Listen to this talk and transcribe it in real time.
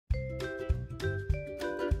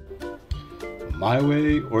My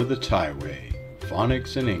Way or the Tighway,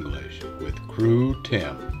 Phonics in English with Crew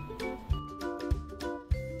Tim.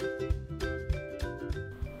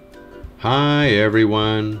 Hi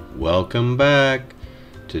everyone, welcome back.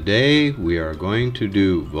 Today we are going to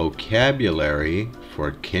do vocabulary for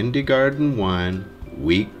Kindergarten 1,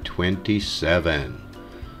 week 27.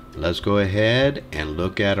 Let's go ahead and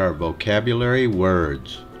look at our vocabulary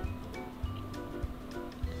words.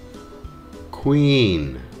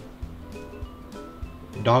 Queen,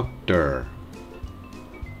 doctor,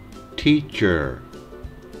 teacher,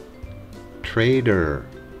 trader,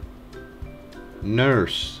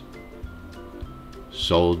 nurse,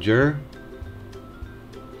 soldier,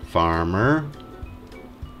 farmer,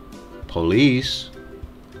 police,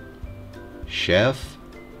 chef,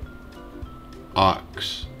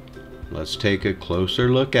 ox. Let's take a closer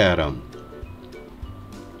look at them.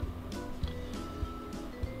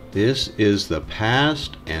 This is the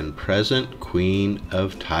past and present Queen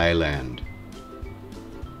of Thailand.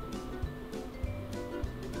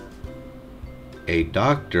 A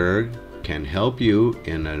doctor can help you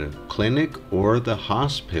in a clinic or the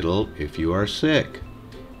hospital if you are sick.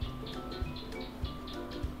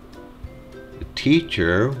 The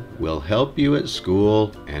teacher will help you at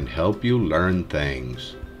school and help you learn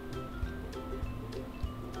things.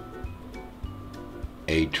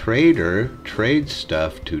 A trader trades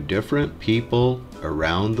stuff to different people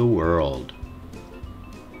around the world.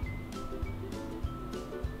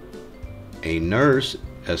 A nurse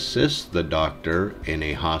assists the doctor in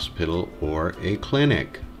a hospital or a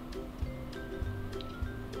clinic.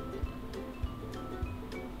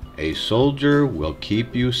 A soldier will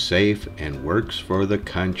keep you safe and works for the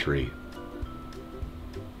country.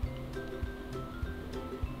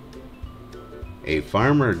 A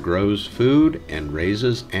farmer grows food and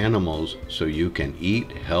raises animals so you can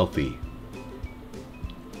eat healthy.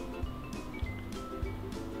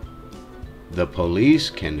 The police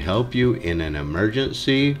can help you in an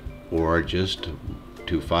emergency or just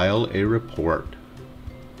to file a report.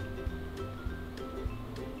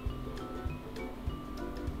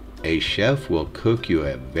 A chef will cook you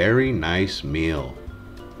a very nice meal.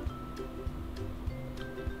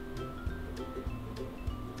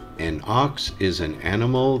 An ox is an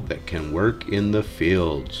animal that can work in the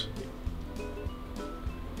fields.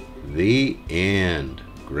 The end.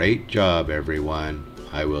 Great job, everyone.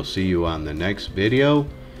 I will see you on the next video.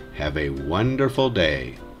 Have a wonderful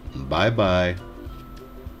day. Bye-bye.